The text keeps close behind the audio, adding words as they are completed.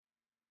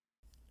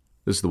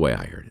This is the way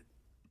I heard it.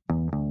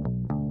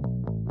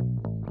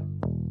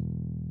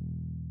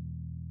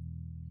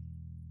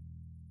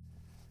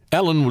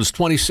 Ellen was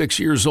 26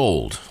 years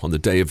old on the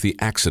day of the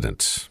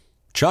accident.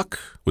 Chuck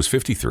was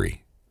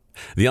 53.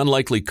 The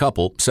unlikely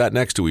couple sat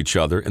next to each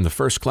other in the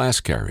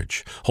first-class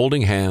carriage,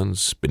 holding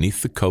hands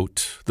beneath the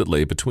coat that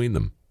lay between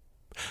them.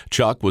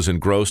 Chuck was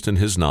engrossed in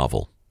his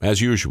novel,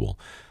 as usual,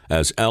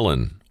 as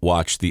Ellen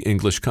watched the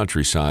English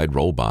countryside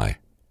roll by.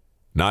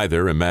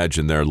 Neither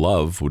imagined their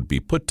love would be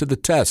put to the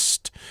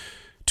test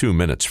 2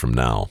 minutes from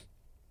now.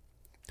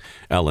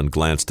 Ellen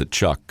glanced at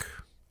Chuck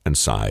and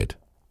sighed.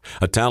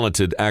 A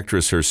talented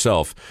actress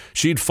herself,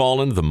 she'd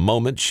fallen the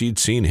moment she'd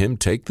seen him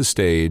take the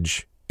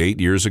stage 8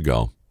 years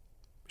ago.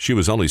 She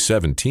was only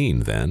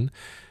 17 then,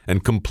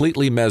 and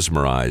completely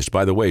mesmerized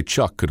by the way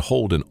Chuck could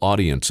hold an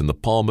audience in the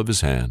palm of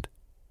his hand.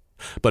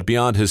 But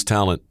beyond his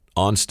talent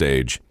on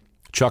stage,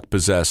 Chuck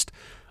possessed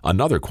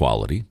another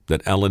quality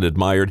that Ellen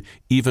admired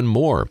even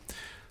more,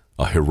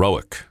 a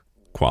heroic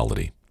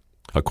quality,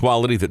 a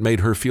quality that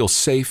made her feel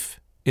safe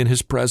in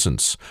his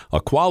presence, a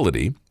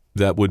quality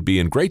that would be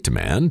in great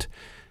demand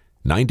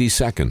 90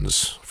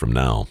 seconds from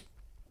now.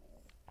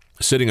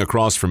 Sitting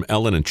across from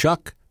Ellen and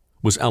Chuck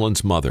was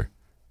Ellen's mother,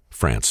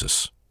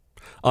 Frances.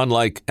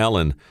 Unlike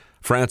Ellen,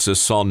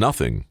 Frances saw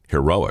nothing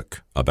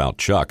heroic about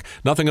Chuck,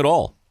 nothing at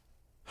all.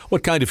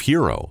 What kind of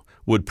hero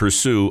would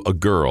pursue a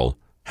girl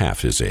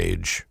half his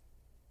age?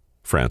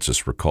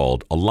 Frances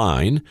recalled a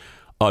line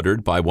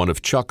uttered by one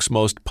of Chuck's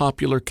most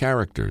popular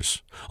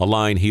characters, a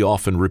line he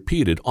often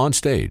repeated on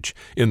stage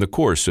in the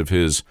course of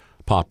his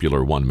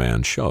popular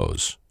one-man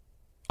shows.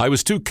 I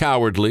was too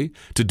cowardly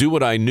to do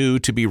what I knew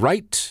to be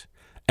right,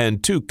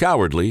 and too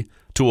cowardly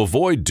to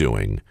avoid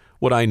doing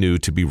what I knew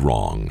to be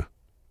wrong.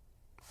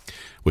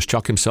 Was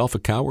Chuck himself a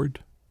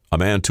coward? A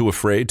man too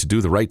afraid to do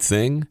the right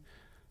thing?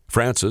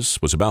 Frances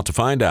was about to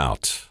find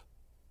out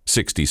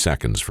 60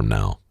 seconds from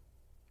now.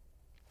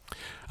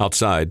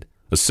 Outside,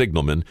 a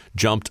signalman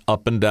jumped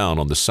up and down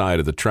on the side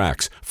of the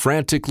tracks,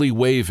 frantically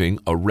waving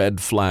a red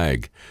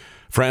flag.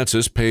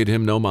 Frances paid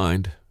him no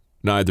mind.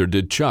 Neither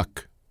did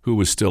Chuck, who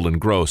was still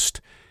engrossed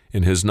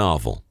in his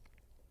novel.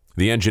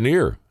 The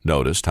engineer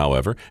noticed,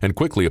 however, and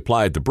quickly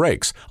applied the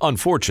brakes.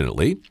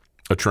 Unfortunately,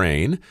 a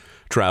train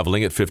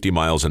traveling at 50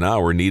 miles an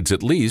hour needs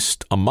at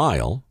least a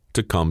mile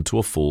to come to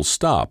a full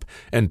stop,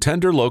 and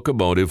tender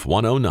locomotive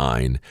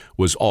 109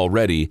 was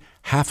already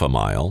half a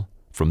mile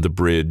from the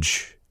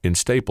bridge in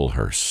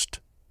Staplehurst,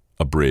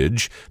 a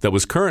bridge that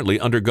was currently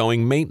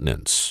undergoing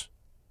maintenance.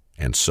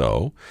 And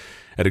so,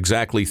 at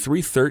exactly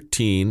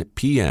 3:13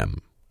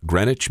 p.m.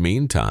 Greenwich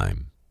Mean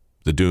Time,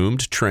 the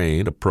doomed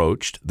train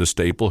approached the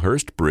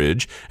Staplehurst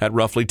Bridge at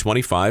roughly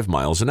 25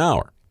 miles an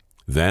hour.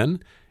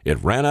 Then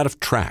it ran out of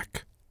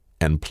track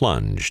and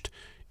plunged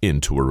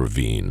into a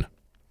ravine.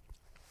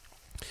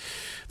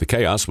 The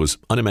chaos was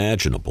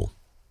unimaginable.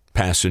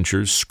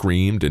 Passengers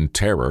screamed in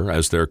terror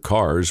as their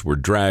cars were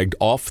dragged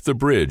off the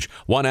bridge,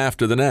 one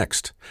after the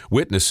next.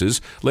 Witnesses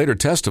later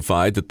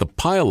testified that the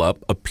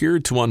pileup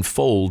appeared to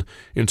unfold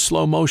in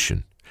slow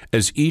motion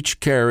as each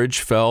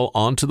carriage fell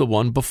onto the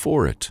one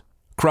before it,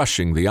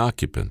 crushing the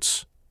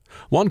occupants.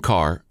 One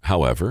car,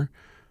 however,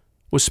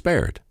 was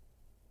spared.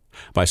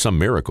 By some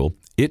miracle,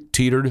 it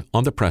teetered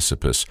on the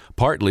precipice,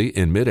 partly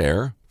in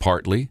midair,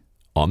 partly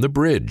on the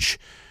bridge.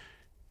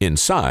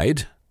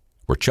 Inside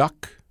were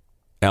Chuck,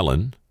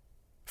 Ellen,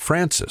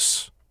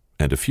 Frances,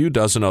 and a few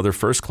dozen other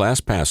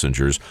first-class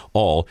passengers,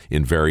 all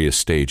in various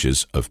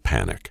stages of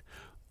panic.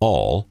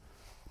 All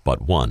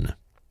but one.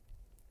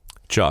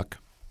 Chuck,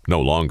 no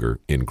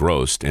longer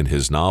engrossed in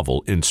his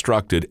novel,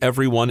 instructed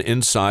everyone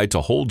inside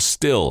to hold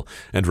still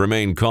and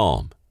remain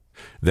calm.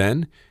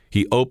 Then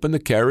he opened the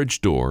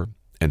carriage door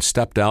and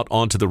stepped out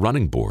onto the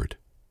running board.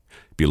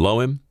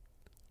 Below him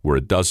were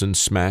a dozen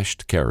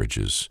smashed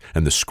carriages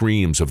and the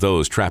screams of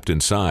those trapped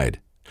inside.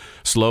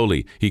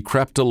 Slowly, he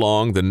crept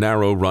along the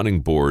narrow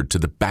running board to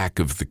the back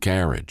of the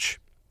carriage.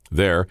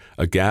 There,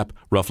 a gap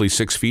roughly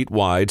 6 feet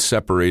wide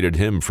separated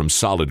him from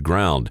solid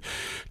ground.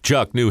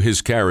 Chuck knew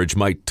his carriage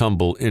might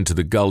tumble into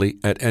the gully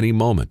at any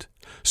moment,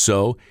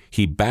 so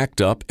he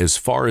backed up as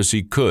far as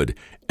he could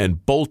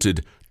and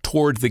bolted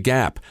toward the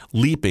gap,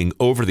 leaping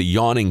over the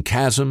yawning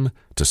chasm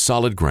to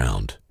solid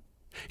ground.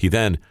 He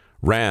then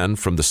ran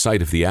from the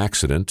site of the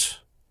accident,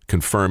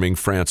 confirming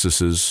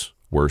Frances's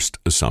worst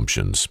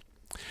assumptions.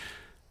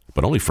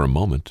 But only for a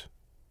moment.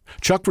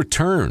 Chuck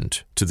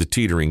returned to the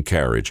teetering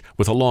carriage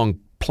with a long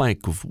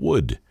plank of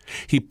wood.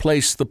 He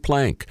placed the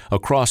plank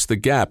across the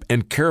gap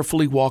and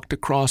carefully walked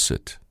across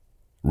it,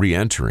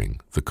 re-entering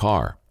the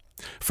car.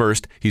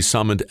 First, he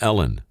summoned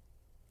Ellen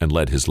and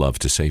led his love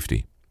to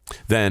safety.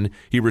 Then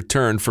he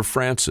returned for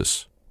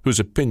Frances, whose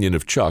opinion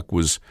of Chuck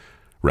was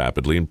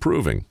rapidly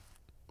improving.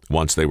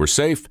 Once they were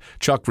safe,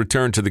 Chuck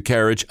returned to the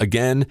carriage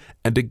again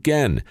and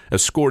again,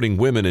 escorting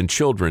women and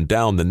children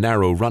down the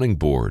narrow running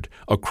board,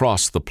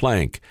 across the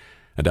plank,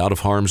 and out of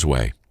harm's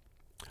way.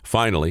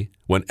 Finally,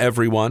 when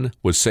everyone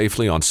was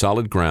safely on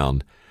solid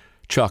ground,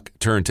 Chuck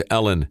turned to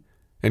Ellen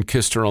and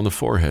kissed her on the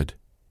forehead.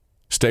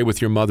 "Stay with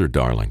your mother,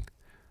 darling.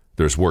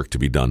 There's work to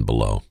be done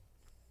below."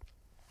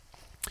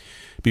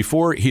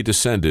 Before he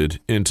descended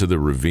into the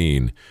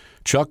ravine,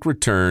 Chuck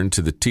returned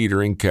to the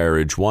teetering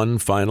carriage one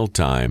final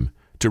time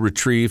to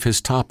retrieve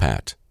his top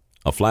hat,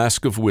 a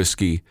flask of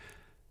whiskey,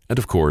 and,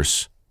 of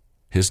course,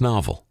 his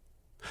novel.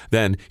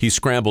 Then he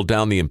scrambled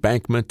down the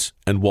embankment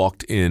and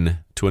walked in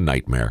to a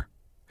nightmare.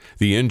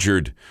 The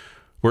injured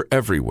were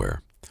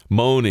everywhere,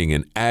 moaning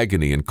in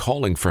agony and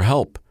calling for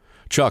help.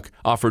 Chuck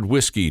offered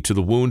whiskey to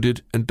the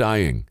wounded and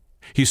dying.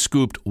 He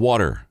scooped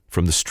water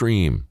from the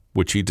stream,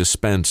 which he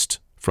dispensed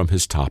from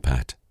his top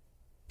hat.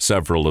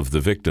 Several of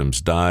the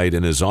victims died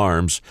in his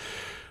arms,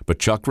 but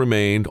Chuck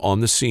remained on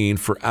the scene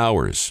for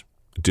hours,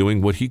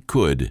 doing what he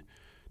could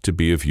to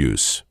be of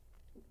use.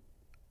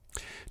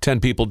 10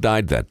 people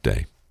died that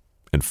day,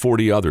 and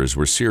 40 others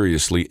were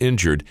seriously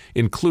injured,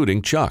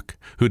 including Chuck,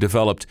 who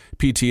developed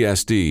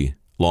PTSD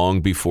long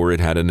before it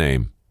had a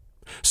name.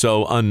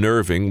 So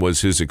unnerving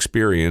was his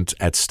experience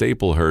at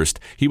Staplehurst,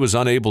 he was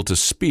unable to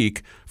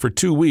speak for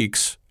 2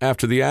 weeks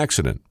after the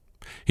accident.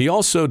 He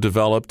also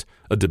developed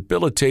a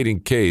debilitating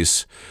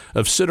case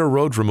of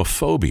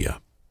siderodramophobia,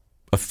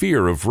 a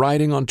fear of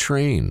riding on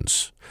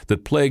trains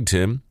that plagued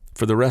him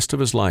for the rest of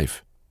his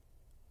life.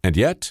 And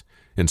yet,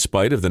 in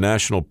spite of the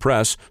national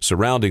press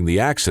surrounding the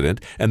accident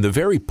and the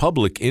very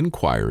public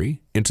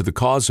inquiry into the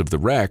cause of the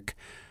wreck,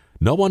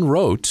 no one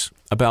wrote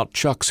about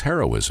Chuck's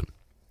heroism.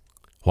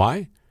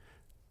 Why?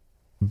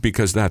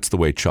 Because that's the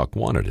way Chuck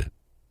wanted it.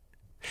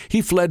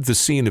 He fled the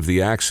scene of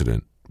the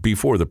accident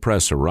before the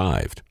press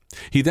arrived.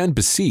 He then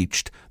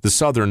beseeched the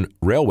Southern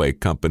Railway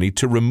Company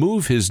to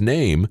remove his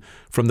name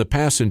from the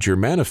passenger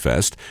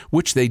manifest,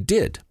 which they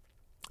did.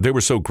 They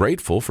were so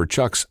grateful for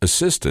Chuck's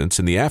assistance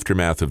in the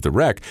aftermath of the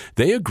wreck,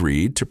 they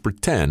agreed to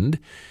pretend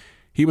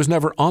he was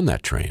never on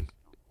that train.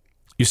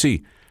 You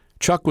see,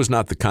 Chuck was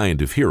not the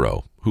kind of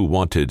hero who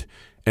wanted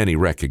any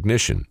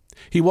recognition.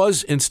 He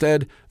was,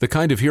 instead, the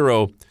kind of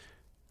hero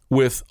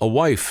with a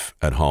wife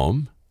at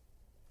home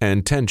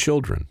and 10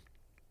 children.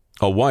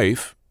 A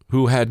wife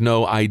who had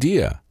no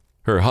idea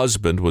her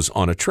husband was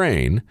on a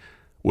train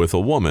with a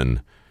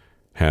woman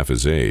half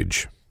his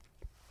age.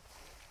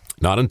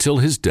 Not until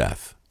his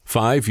death,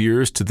 5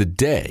 years to the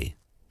day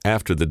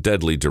after the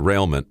deadly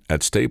derailment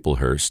at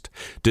Staplehurst,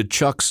 did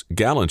Chuck's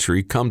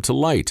gallantry come to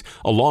light,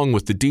 along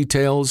with the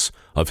details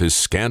of his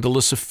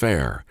scandalous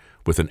affair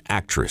with an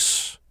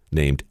actress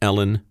named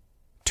Ellen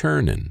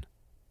Ternan.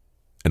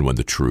 And when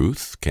the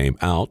truth came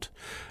out,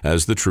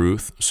 as the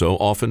truth so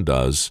often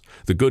does,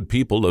 the good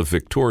people of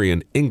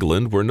Victorian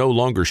England were no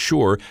longer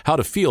sure how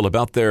to feel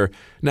about their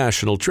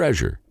national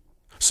treasure.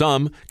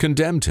 Some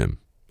condemned him,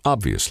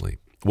 obviously,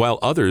 while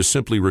others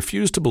simply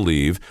refused to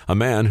believe a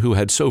man who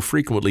had so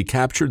frequently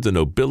captured the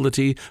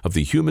nobility of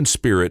the human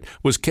spirit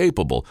was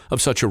capable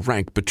of such a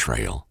rank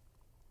betrayal.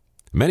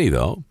 Many,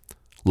 though,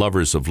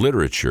 lovers of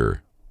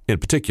literature in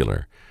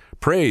particular,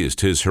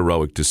 praised his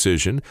heroic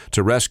decision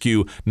to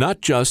rescue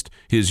not just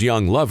his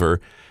young lover,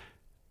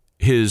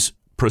 his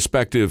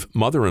prospective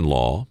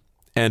mother-in-law,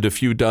 and a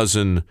few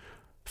dozen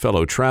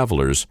fellow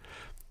travelers,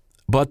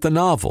 but the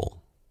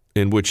novel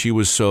in which he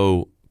was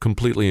so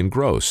completely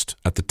engrossed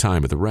at the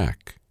time of the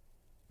wreck.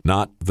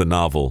 Not the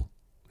novel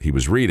he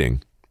was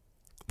reading,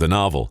 the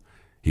novel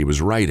he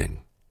was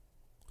writing,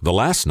 the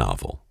last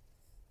novel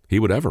he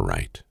would ever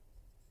write.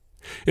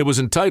 It was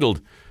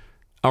entitled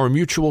Our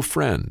Mutual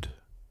Friend,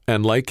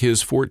 and like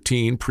his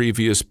 14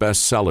 previous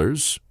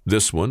bestsellers,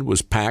 this one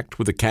was packed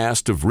with a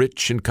cast of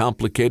rich and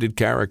complicated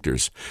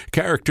characters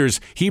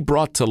he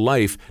brought to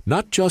life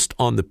not just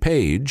on the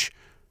page,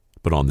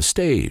 but on the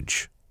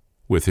stage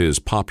with his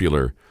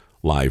popular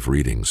live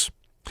readings.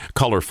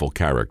 Colorful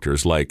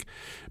characters like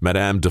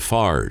Madame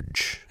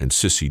Defarge and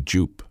Sissy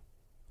Jupe.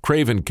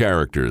 Craven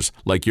characters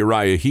like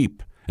Uriah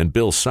Heep and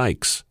Bill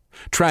Sykes.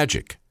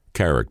 Tragic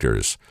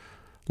characters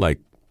like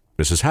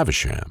Mrs.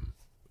 Havisham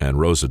and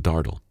Rosa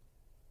Dartle.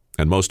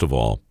 And most of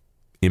all,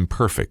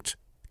 imperfect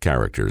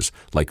characters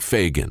like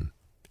Fagin,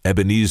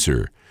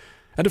 Ebenezer,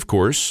 and of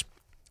course,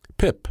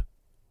 Pip,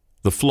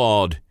 the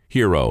flawed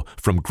hero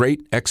from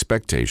Great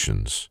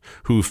Expectations,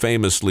 who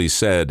famously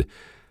said,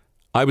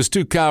 "I was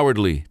too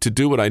cowardly to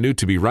do what I knew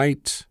to be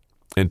right,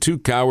 and too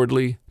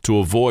cowardly to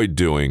avoid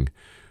doing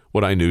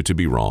what I knew to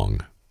be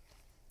wrong."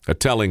 A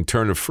telling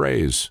turn of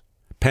phrase,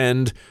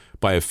 penned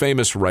by a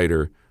famous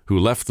writer who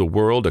left the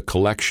world a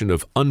collection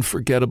of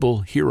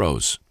unforgettable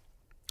heroes.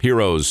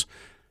 Heroes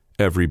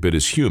every bit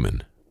as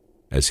human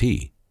as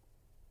he,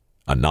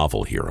 a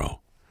novel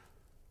hero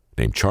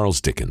named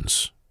Charles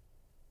Dickens.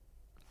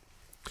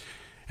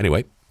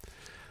 Anyway,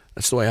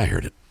 that's the way I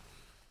heard it.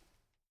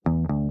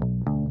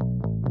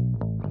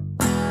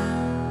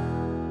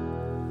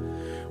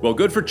 Well,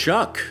 good for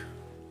Chuck.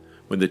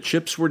 When the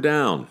chips were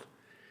down,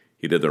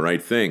 he did the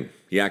right thing.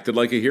 He acted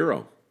like a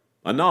hero,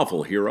 a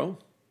novel hero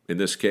in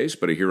this case,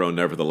 but a hero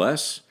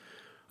nevertheless,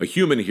 a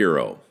human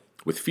hero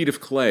with feet of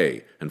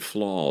clay and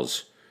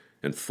flaws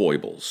and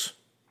foibles.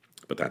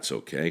 But that's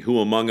okay. Who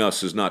among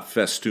us is not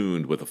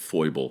festooned with a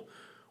foible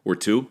or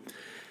two?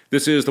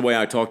 This is the way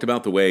I talked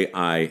about, the way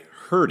I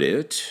heard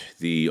it,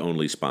 the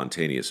only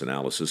spontaneous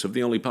analysis of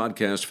the only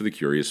podcast for the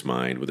curious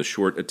mind with a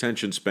short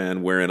attention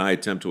span wherein I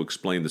attempt to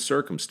explain the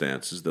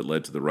circumstances that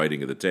led to the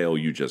writing of the tale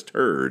you just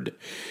heard.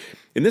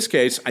 In this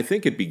case, I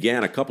think it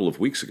began a couple of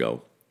weeks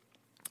ago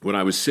when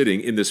I was sitting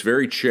in this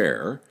very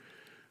chair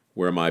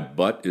where my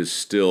butt is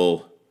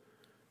still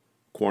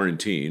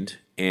quarantined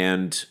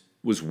and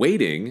was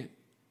waiting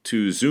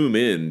to zoom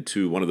in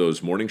to one of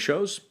those morning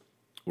shows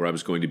where I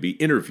was going to be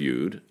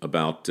interviewed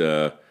about,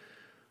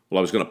 I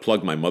was going to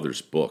plug my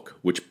mother's book,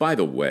 which, by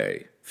the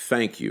way,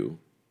 thank you,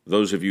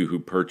 those of you who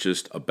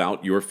purchased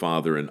About Your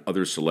Father and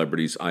Other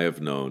Celebrities I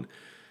Have Known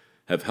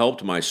have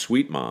helped my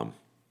sweet mom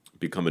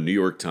become a New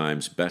York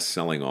Times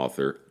best-selling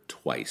author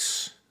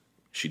twice.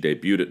 She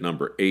debuted at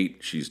number 8.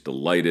 She's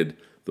delighted.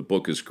 The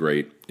book is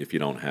great. If you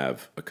don't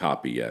have a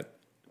copy yet,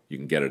 you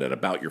can get it at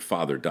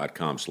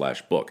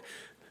aboutyourfather.com/book.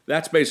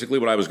 That's basically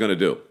what I was going to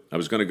do. I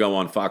was going to go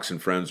on Fox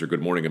and Friends or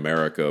Good Morning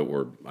America,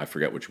 or I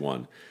forget which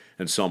one,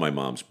 and sell my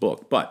mom's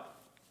book. But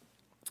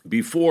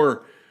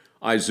before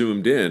I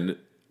zoomed in,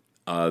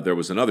 there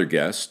was another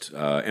guest,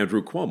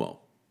 Andrew Cuomo,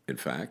 in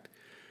fact,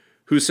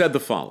 who said the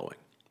following.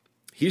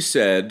 He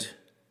said,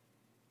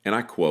 and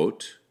I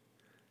quote,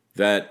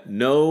 that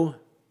no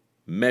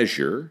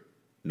measure,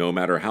 no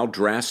matter how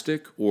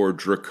drastic or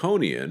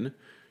draconian,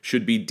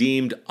 should be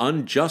deemed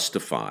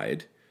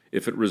unjustified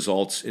if it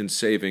results in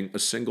saving a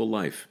single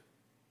life.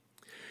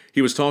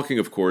 He was talking,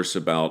 of course,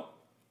 about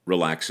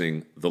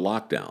relaxing the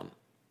lockdown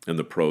and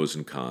the pros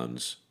and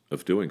cons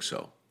of doing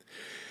so.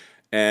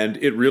 And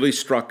it really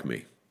struck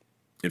me.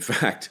 In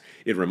fact,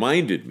 it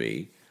reminded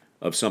me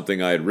of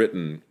something I had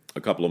written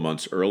a couple of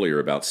months earlier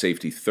about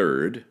Safety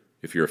Third.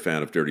 If you're a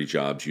fan of Dirty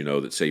Jobs, you know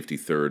that Safety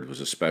Third was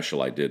a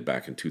special I did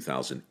back in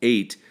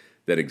 2008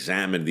 that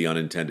examined the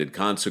unintended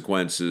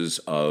consequences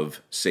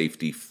of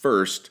safety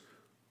first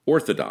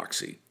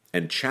orthodoxy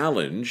and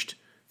challenged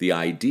the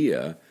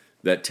idea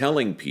that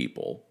telling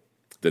people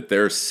that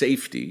their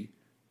safety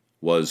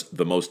was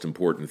the most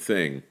important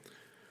thing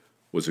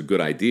was a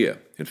good idea.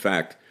 In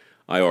fact,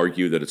 I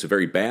argue that it's a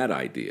very bad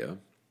idea,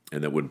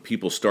 and that when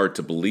people start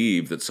to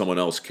believe that someone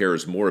else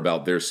cares more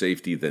about their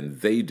safety than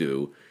they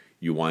do,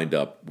 you wind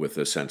up with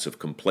a sense of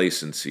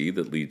complacency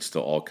that leads to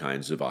all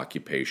kinds of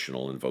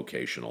occupational and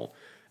vocational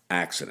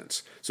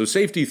accidents. So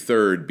Safety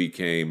Third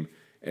became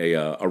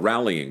a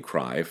rallying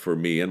cry for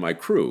me and my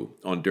crew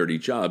on Dirty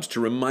Jobs to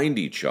remind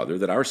each other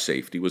that our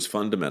safety was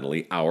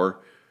fundamentally our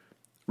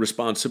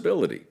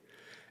responsibility.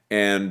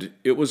 And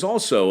it was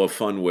also a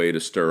fun way to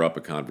stir up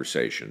a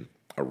conversation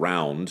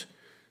around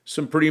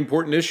some pretty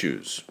important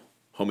issues.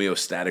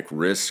 Homeostatic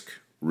risk,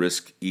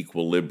 risk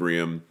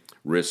equilibrium,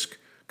 risk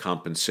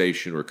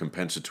compensation or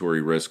compensatory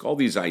risk, all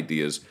these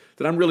ideas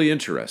that I'm really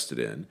interested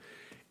in.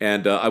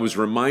 And I was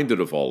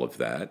reminded of all of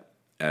that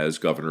as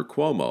Governor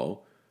Cuomo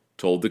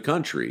told the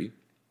country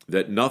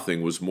that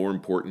nothing was more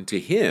important to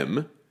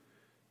him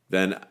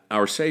than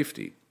our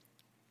safety.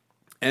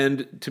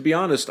 And to be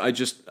honest, I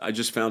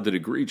just found it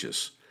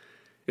egregious.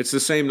 It's the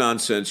same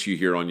nonsense you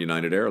hear on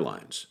United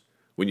Airlines.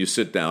 When you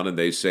sit down and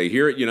they say,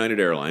 here at United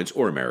Airlines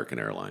or American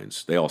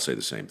Airlines, they all say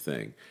the same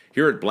thing.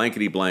 Here at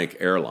blankety blank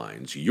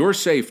airlines, your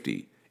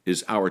safety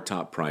is our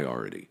top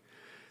priority.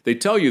 They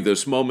tell you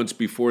this moments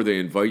before they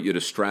invite you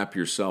to strap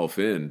yourself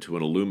into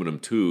an aluminum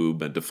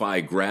tube and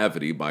defy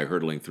gravity by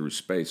hurtling through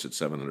space at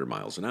 700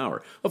 miles an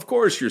hour. Of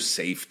course, your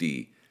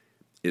safety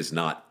is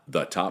not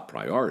the top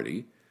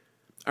priority.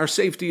 Our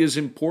safety is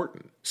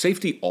important.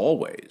 Safety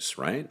always,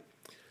 right?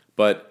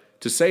 But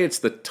to say it's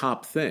the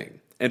top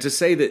thing, and to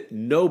say that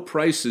no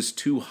price is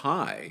too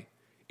high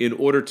in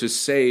order to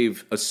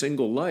save a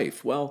single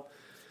life, well,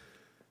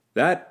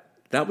 that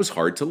was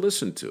hard to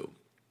listen to.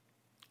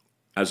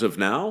 As of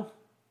now,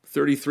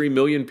 33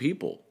 million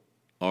people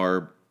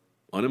are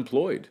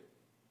unemployed.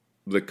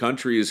 The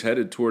country is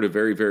headed toward a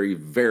very, very,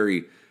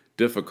 very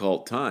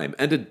difficult time,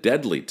 and a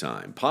deadly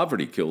time.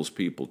 Poverty kills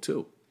people,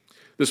 too.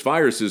 This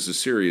virus is a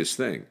serious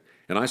thing,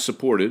 and I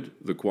supported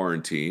the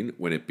quarantine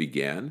when it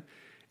began,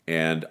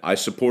 and I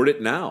support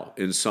it now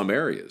in some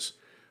areas.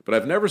 But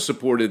I've never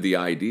supported the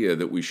idea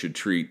that we should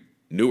treat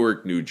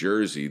Newark, New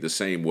Jersey the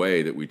same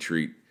way that we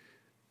treat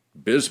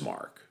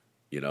Bismarck,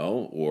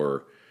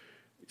 or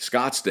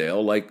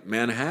Scottsdale like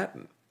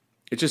Manhattan.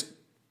 It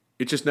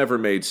just never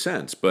made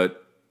sense,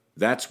 but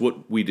that's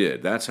what we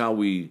did. That's how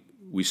we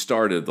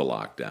started the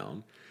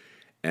lockdown.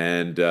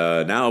 And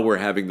now we're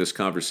having this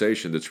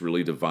conversation that's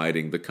really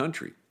dividing the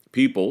country.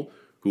 People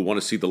who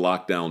want to see the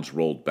lockdowns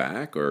rolled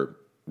back are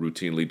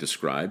routinely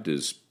described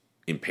as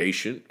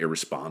impatient,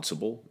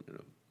 irresponsible,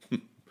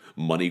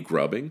 money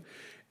grubbing.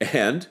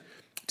 And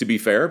to be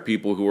fair,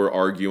 people who are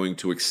arguing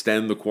to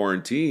extend the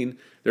quarantine,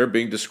 they're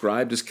being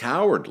described as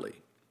cowardly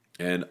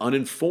and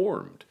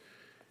uninformed.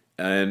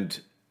 And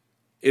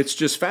it's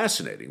just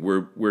fascinating.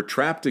 We're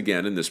trapped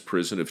again in this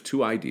prison of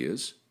two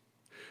ideas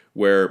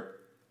where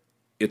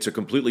it's a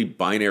completely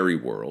binary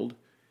world,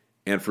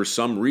 and for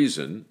some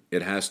reason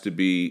it has to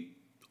be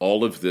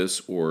all of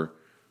this or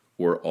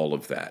all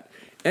of that.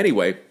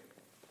 Anyway,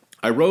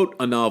 I wrote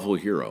A Novel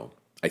Hero,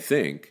 I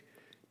think,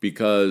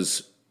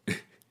 because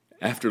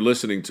After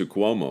listening to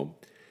Cuomo,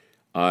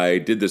 I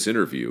did this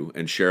interview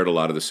and shared a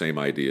lot of the same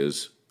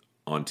ideas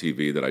on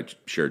TV that I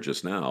shared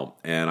just now,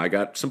 and I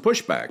got some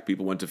pushback.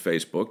 People went to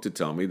Facebook to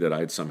tell me that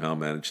I'd somehow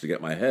managed to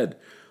get my head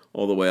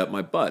all the way up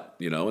my butt,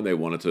 and they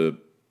wanted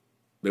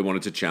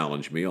to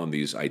challenge me on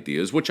these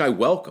ideas, which I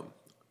welcome.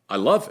 I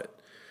love it.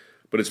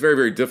 But it's very,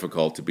 very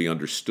difficult to be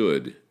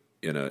understood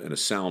in a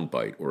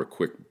soundbite or a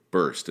quick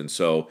burst. And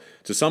so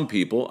to some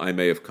people, I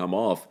may have come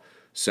off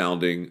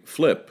sounding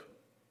flip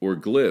or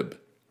glib.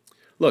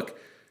 Look,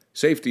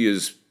 safety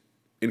is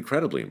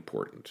incredibly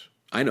important.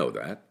 I know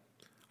that.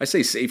 I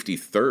say safety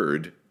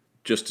third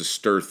just to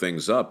stir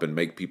things up and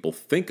make people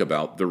think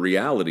about the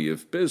reality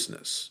of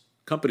business.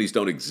 Companies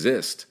don't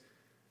exist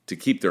to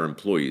keep their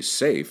employees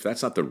safe.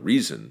 That's not the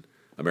reason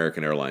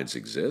American Airlines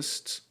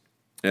exists.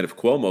 And if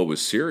Cuomo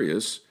was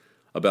serious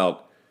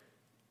about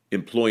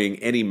employing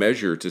any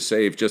measure to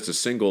save just a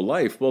single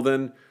life, well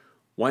then,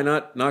 why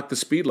not knock the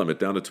speed limit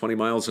down to 20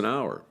 miles an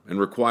hour and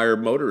require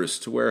motorists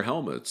to wear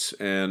helmets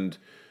and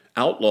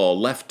outlaw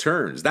left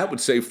turns? That would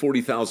save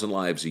 40,000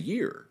 lives a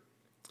year.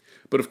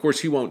 But of course,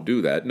 he won't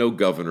do that. No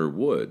governor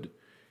would.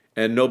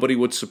 And nobody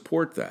would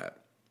support that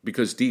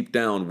because deep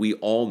down, we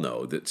all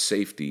know that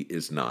safety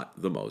is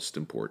not the most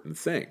important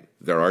thing.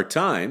 There are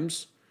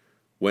times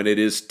when it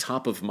is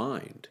top of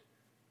mind,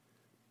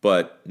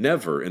 but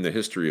never in the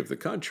history of the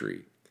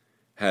country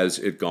has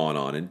it gone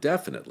on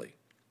indefinitely.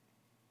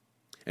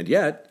 And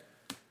yet,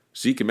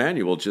 Zeke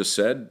Emanuel just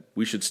said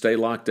we should stay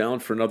locked down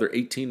for another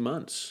 18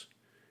 months.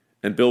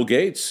 And Bill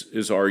Gates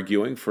is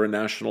arguing for a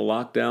national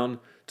lockdown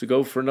to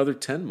go for another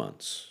 10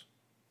 months.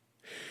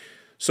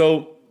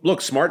 So,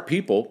 look, smart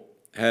people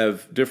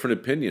have different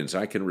opinions.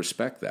 I can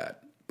respect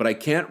that. But I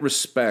can't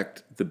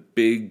respect the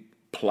big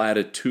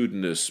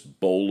platitudinous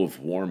bowl of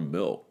warm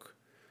milk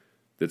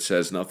that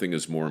says nothing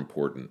is more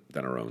important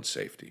than our own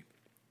safety.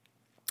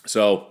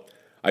 So,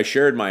 I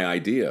shared my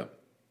idea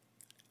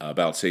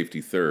about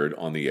safety third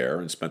on the air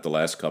and spent the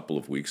last couple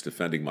of weeks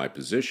defending my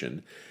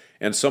position.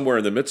 And somewhere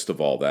in the midst of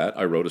all that,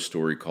 I wrote a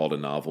story called A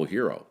Novel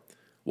Hero.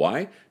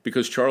 Why?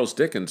 Because Charles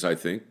Dickens, I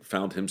think,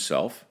 found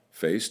himself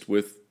faced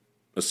with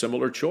a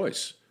similar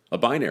choice, a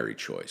binary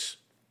choice.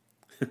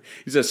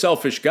 He's a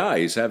selfish guy.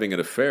 He's having an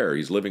affair.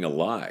 He's living a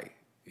lie.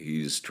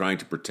 He's trying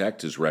to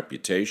protect his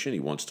reputation. He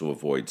wants to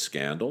avoid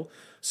scandal.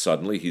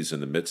 Suddenly, he's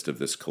in the midst of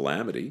this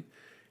calamity,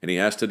 and he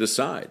has to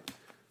decide.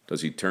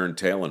 Does he turn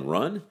tail and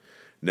run?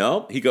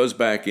 No, he goes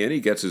back in. He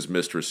gets his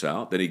mistress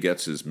out. Then he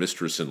gets his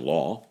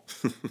mistress-in-law.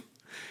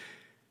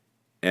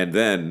 And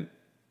then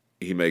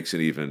he makes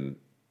an even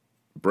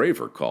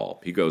braver call.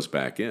 He goes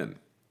back in.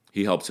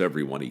 He helps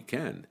everyone he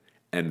can.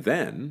 And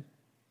then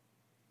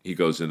he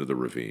goes into the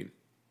ravine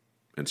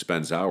and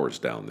spends hours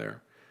down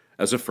there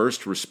as a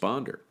first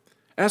responder.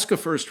 Ask a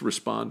first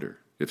responder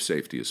if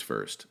safety is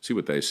first. See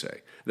what they say.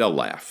 They'll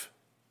laugh.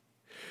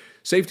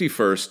 Safety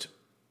first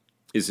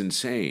is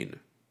insane.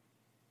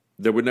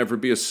 There would never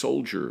be a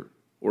soldier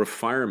or a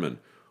fireman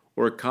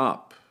or a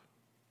cop.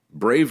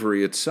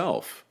 Bravery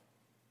itself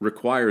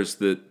requires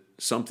that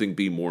something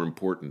be more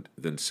important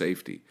than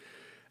safety.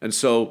 And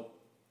so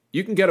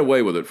you can get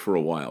away with it for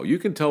a while. You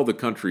can tell the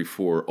country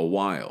for a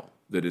while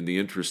that in the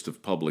interest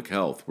of public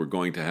health, we're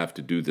going to have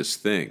to do this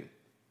thing.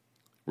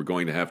 We're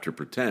going to have to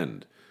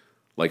pretend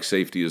like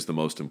safety is the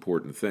most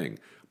important thing.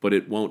 But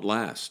it won't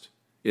last.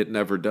 It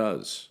never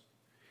does.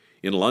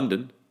 In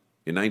London,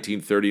 in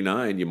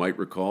 1939, you might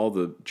recall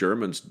the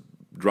Germans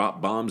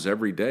dropped bombs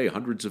every day,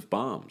 hundreds of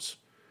bombs.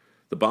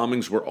 The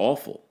bombings were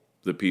awful.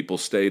 The people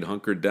stayed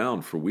hunkered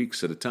down for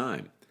weeks at a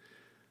time.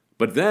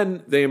 But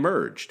then they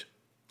emerged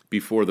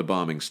before the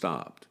bombing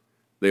stopped.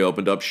 They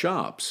opened up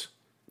shops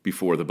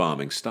before the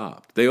bombing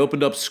stopped. They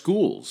opened up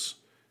schools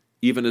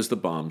even as the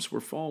bombs were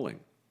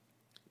falling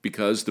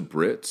because the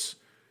Brits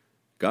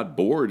got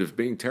bored of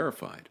being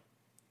terrified.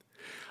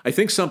 I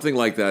think something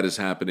like that is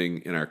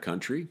happening in our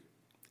country,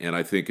 and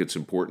I think it's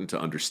important to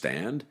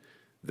understand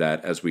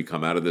that as we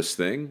come out of this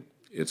thing,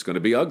 it's going to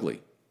be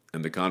ugly,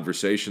 and the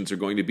conversations are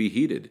going to be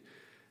heated.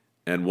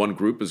 And one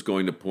group is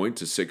going to point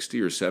to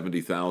 60 or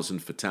 70,000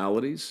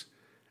 fatalities,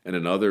 and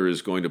another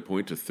is going to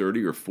point to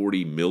 30 or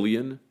 40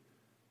 million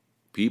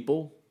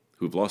people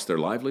who've lost their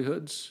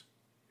livelihoods.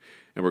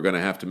 And we're going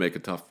to have to make a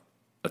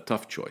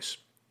tough choice.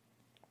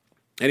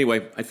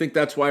 Anyway, I think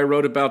that's why I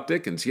wrote about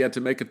Dickens. He had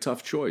to make a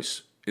tough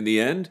choice. In the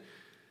end,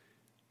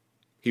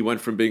 he went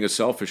from being a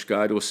selfish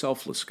guy to a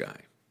selfless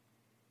guy.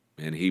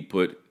 And he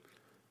put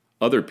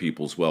other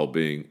people's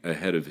well-being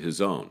ahead of his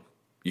own.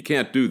 You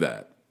can't do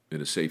that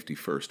in a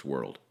safety-first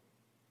world.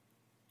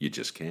 You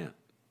just can't.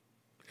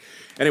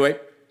 Anyway,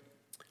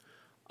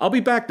 I'll be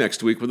back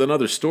next week with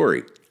another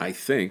story. I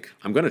think.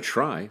 I'm going to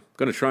try. I'm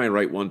going to try and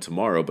write one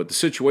tomorrow, but the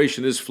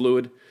situation is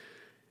fluid.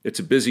 It's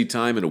a busy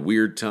time and a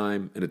weird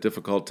time and a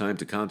difficult time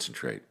to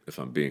concentrate, if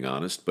I'm being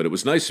honest. But it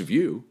was nice of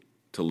you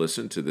to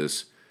listen to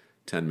this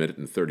 10-minute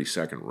and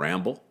 30-second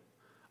ramble.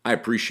 I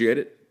appreciate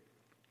it.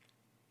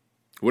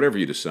 Whatever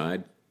you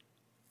decide,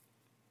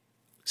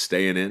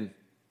 staying in,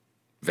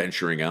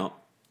 venturing out,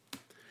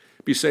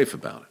 be safe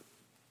about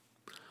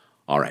it.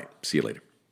 All right, see you later.